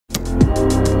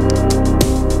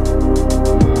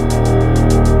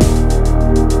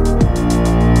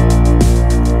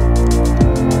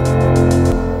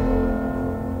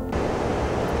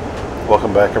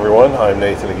Welcome back, everyone. I'm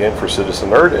Nathan again for Citizen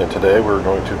Nerd, and today we're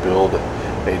going to build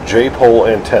a J-pole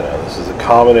antenna. This is a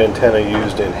common antenna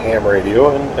used in ham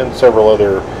radio and several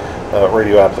other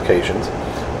radio applications.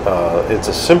 It's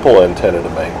a simple antenna to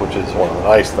make, which is one of the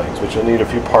nice things, but you'll need a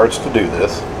few parts to do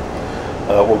this.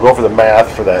 We'll go over the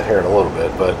math for that here in a little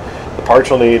bit, but the parts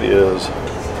you'll need is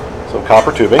some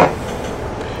copper tubing.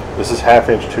 This is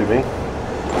half-inch tubing.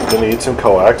 You'll need some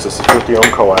coax. This is 50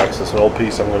 ohm coax. This is an old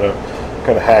piece I'm going to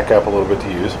kind of hack up a little bit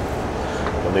to use.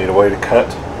 You'll need a way to cut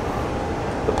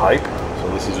the pipe. So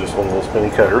this is just one of those spinny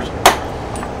cutters.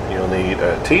 You'll need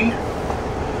a T,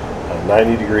 a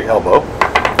 90-degree elbow,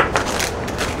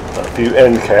 a few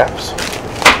end caps,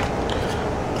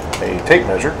 a tape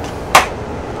measure,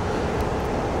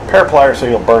 a pair of pliers so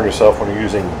you don't burn yourself when you're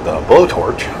using the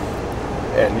blowtorch,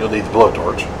 and you'll need the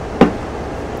blowtorch,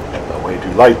 and a way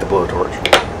to light the blowtorch,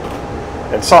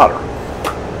 and solder.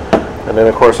 And then,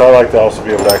 of course, I like to also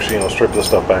be able to actually, strip this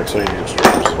stuff back, so you need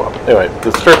strippers as well. Anyway,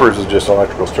 the strippers is just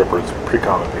electrical strippers. It's a pretty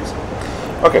common piece.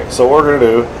 Okay, so what we're going to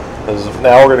do is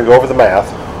now we're going to go over the math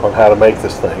on how to make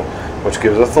this thing, which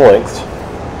gives us the lengths.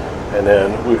 And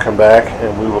then we come back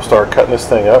and we will start cutting this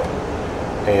thing up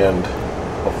and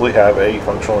hopefully have a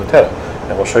functional antenna.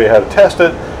 And we'll show you how to test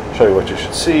it, show you what you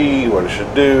should see, what it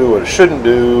should do, what it shouldn't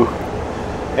do,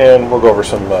 and we'll go over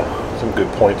some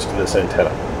good points to this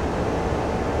antenna.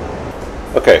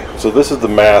 Okay, so this is the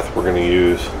math we're going to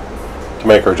use to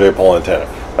make our J-pole antenna.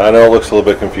 Now, I know it looks a little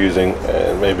bit confusing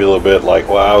and maybe a little bit like,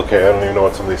 wow, okay, I don't even know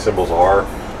what some of these symbols are,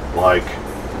 like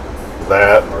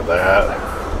that or that.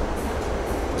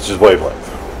 It's just wavelength.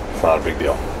 It's not a big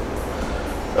deal.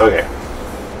 Okay,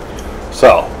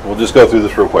 so we'll just go through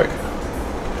this real quick.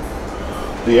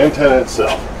 The antenna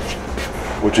itself,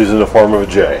 which is in the form of a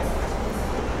J,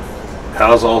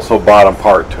 has also bottom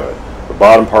part to it. The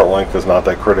bottom part length is not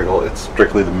that critical. It's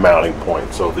strictly the mounting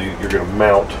point. So you're going to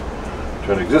mount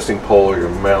to an existing pole, you're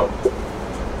going to mount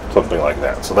something like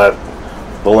that. So that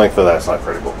the length of that's not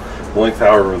critical. The length,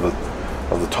 however, of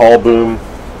the tall boom,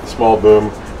 the small boom,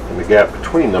 and the gap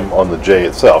between them on the J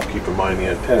itself. Keep in mind the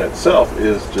antenna itself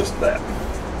is just that.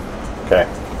 Okay.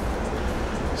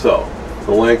 So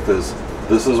the length is,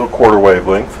 this is a quarter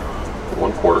wavelength,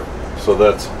 1/4. So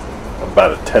that's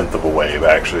about 1/10 of a wave,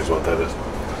 actually, is what that is.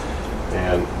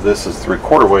 And this is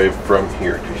 3/4 wave from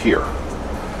here to here.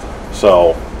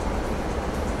 So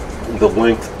the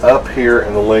length up here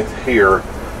and the length here,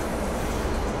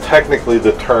 technically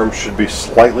the terms should be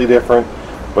slightly different,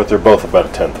 but they're both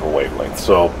about 1/10 of a wavelength.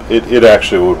 So it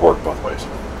actually would work both ways.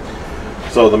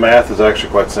 So the math is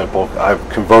actually quite simple. I've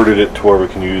converted it to where we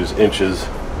can use inches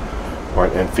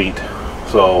and feet.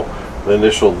 So the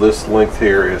initial, this length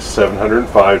here is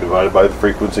 705 divided by the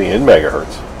frequency in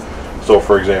megahertz. So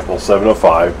for example,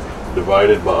 705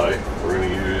 divided by, we're going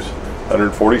to use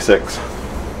 146,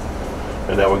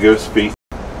 and that will give us feet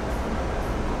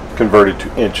converted to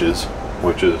inches,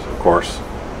 which is of course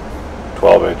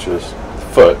 12 inches.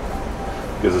 Foot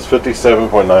gives us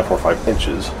 57.945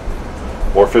 inches,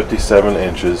 or 57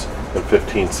 inches and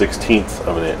 15/16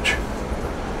 of an inch.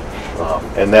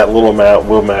 And that little amount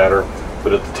will matter,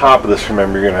 but at the top of this,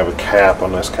 remember, you're going to have a cap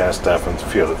on this cast stuff and a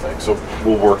few other things. So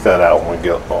we'll work that out when we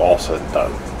get all said and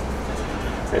done.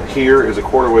 And here is a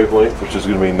quarter wavelength, which is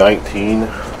going to be 19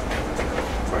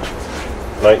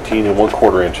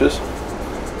 1/4 inches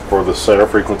for the center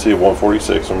frequency of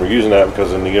 146. And we're using that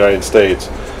because in the United States,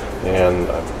 and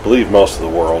I believe most of the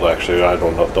world, actually, I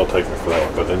don't know, don't take me for that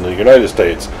one, but in the United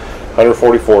States,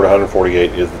 144 to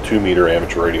 148 is the 2-meter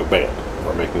amateur radio band.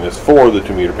 We're making this for the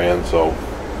 2-meter band, so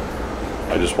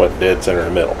I just went dead center in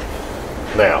the middle.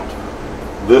 Now,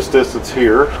 this distance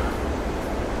here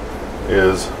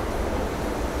is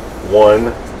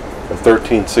 1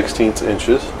 13/16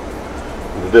 inches.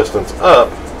 And the distance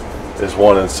up is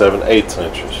 1 7/8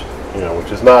 inches.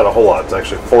 Which is not a whole lot. It's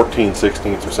actually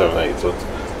 14/16 or 7/8. So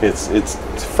it's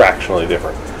fractionally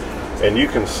different. And you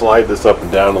can slide this up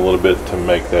and down a little bit to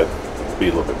make that be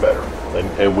a little bit better.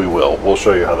 And we will. We'll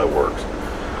show you how that works.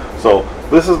 So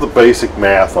this is the basic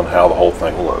math on how the whole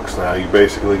thing looks. Now you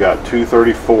basically got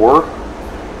 234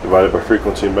 divided by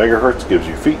frequency in megahertz gives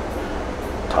you feet,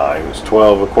 times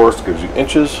 12, of course, gives you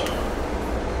inches.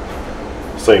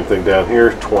 Same thing down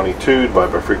here, 22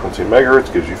 divided by frequency in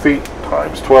megahertz gives you feet,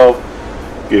 times 12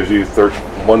 gives you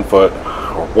 1 foot,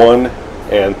 or 1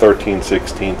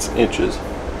 13/16 inches.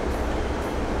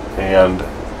 And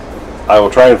I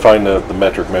will try and find the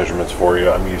metric measurements for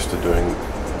you. I'm used to doing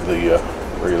the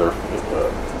regular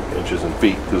inches and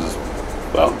feet because it's,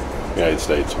 well, United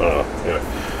States. I don't know. Anyway.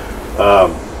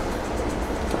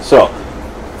 So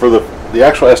for the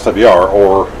actual SWR,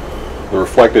 or the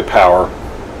reflected power,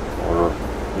 or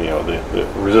you know, the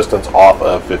resistance off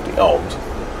of 50 ohms.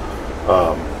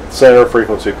 Center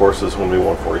frequency, of course, is going to be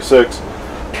 146,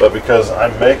 but because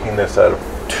I'm making this out of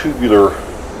tubular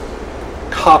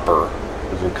copper,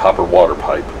 as in copper water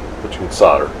pipe, which you can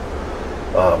solder,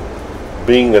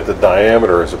 being that the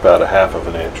diameter is about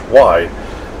 1/2 inch wide,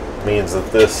 means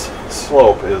that this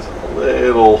slope is a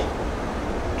little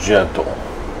gentle.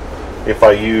 If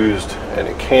I used, and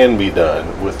it can be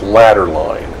done with ladder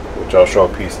line, which I'll show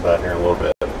a piece of that here in a little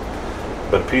bit,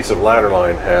 but a piece of ladder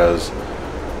line has,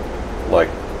 like,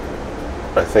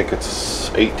 I think it's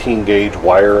 18 gauge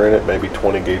wire in it, maybe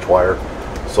 20 gauge wire.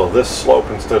 So this slope,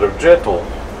 instead of gentle,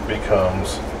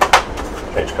 becomes,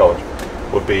 change colors,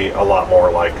 would be a lot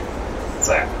more like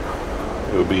that.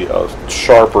 It would be a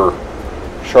sharper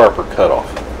cutoff.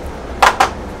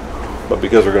 But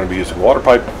because we're going to be using water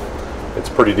pipe, it's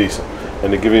pretty decent.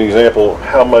 And to give you an example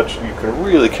how much you can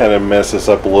really kind of mess this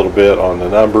up a little bit on the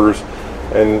numbers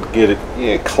and get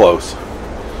it close.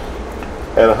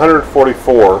 At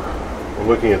 144, we're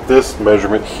looking at this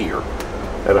measurement here.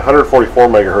 At 144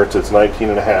 megahertz, it's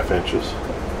 19.5 inches.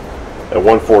 At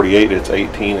 148, it's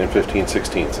 18 and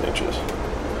 15/16 inches.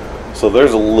 So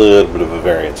there's a little bit of a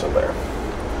variance in there.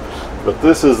 But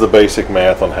this is the basic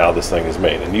math on how this thing is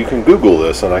made. And you can Google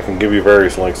this, and I can give you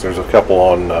various links. There's a couple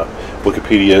on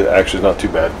Wikipedia, actually not too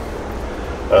bad,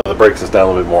 that breaks this down a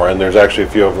little bit more. And there's actually a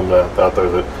few of them out there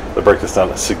that break this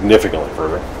down significantly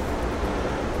further.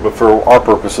 But for our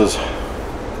purposes,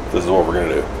 this is what we're going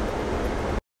to do.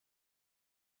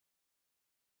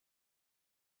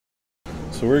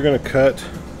 So we're going to cut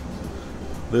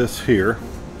this here.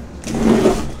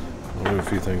 I'll move a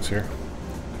few things here.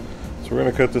 So we're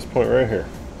going to cut this point right here.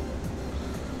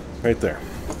 Right there.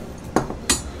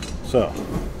 So,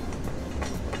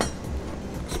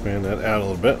 expand that out a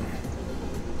little bit.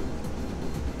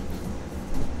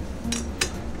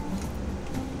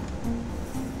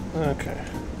 Okay.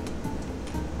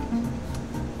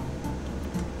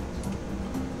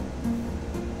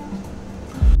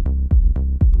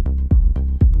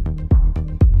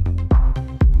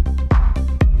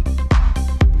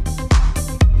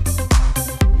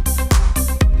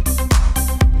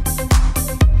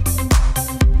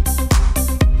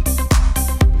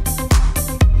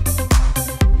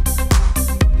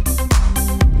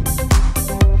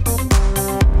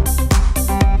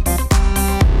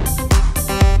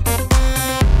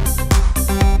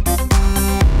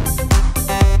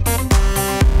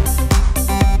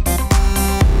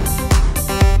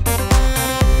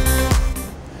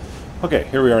 Okay,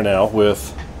 here we are now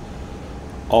with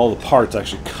all the parts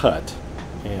actually cut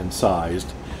and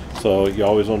sized. So you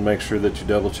always want to make sure that you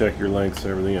double check your lengths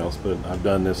and everything else, but I've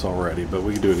done this already, but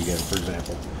we can do it again, for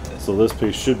example. So this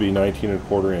piece should be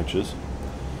 19.25 inches.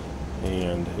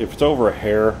 And if it's over a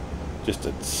hair, just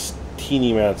a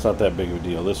teeny amount, it's not that big of a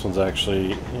deal. This one's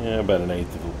actually about an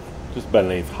eighth, just about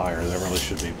an eighth higher than it really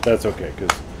should be. But that's okay,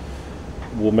 because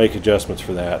we'll make adjustments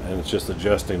for that, and it's just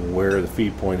adjusting where the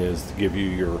feed point is to give you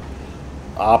your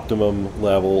optimum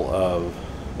level of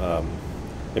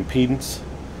impedance.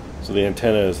 So the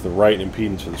antenna is the right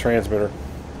impedance for the transmitter.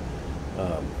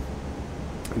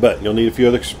 But you'll need a few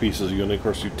other pieces. You'll need, of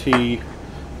course, your T.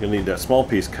 You'll need that small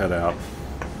piece cut out,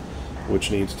 which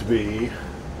needs to be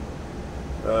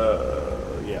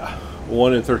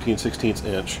 1 13/16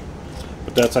 inch.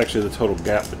 But that's actually the total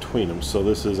gap between them. So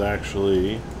this is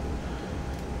actually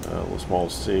a little small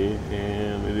C,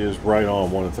 and it is right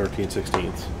on 1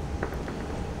 13/16.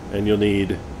 And you'll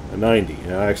need a 90.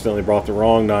 And I accidentally brought the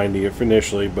wrong 90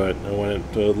 initially, but I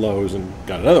went to Lowe's and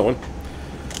got another one.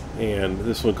 And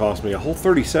this one cost me a whole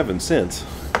 37 cents.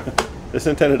 This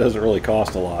antenna doesn't really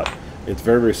cost a lot. It's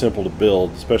very, very simple to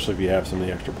build, especially if you have some of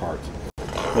the extra parts.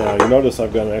 Now you notice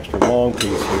I've got an extra long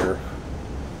piece here.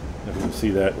 If you can see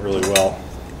that really well.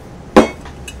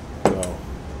 So,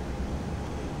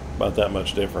 about that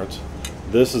much difference.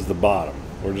 This is the bottom.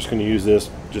 We're just going to use this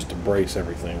just to brace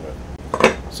everything with.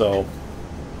 So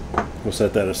we'll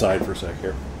set that aside for a sec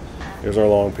here. Here's our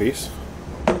long piece,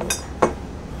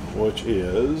 which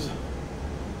is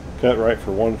cut right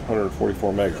for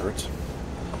 144 megahertz.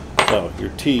 So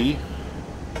your T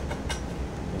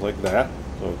is like that.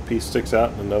 So a piece sticks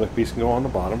out and another piece can go on the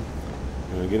bottom.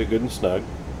 You're going to get it good and snug.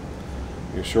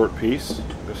 Your short piece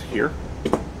is here.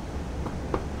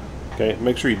 Okay,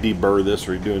 make sure you deburr this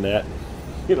or you're doing that.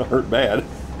 It'll hurt bad.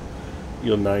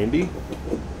 You'll 90.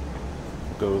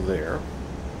 Go there,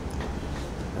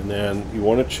 and then you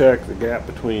want to check the gap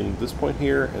between this point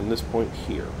here and this point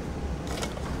here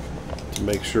to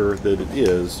make sure that it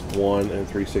is 1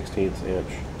 3/16 inch,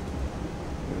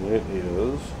 and it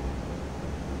is,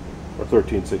 or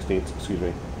 13/16, excuse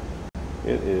me,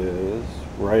 it is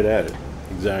right at it.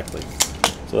 Exactly.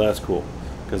 So that's cool,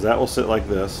 because that will sit like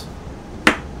this.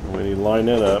 And when you line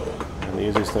it up, and the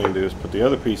easiest thing to do is put the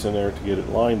other piece in there to get it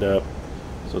lined up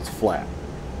so it's flat.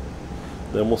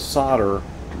 Then we'll solder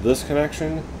this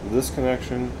connection, and this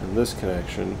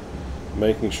connection,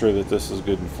 making sure that this is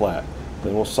good and flat.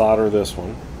 Then we'll solder this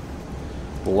one.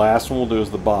 The last one we'll do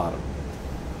is the bottom.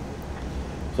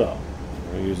 So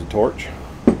we're going to use a torch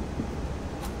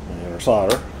and our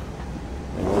solder,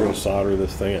 and we're going to solder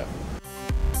this thing up.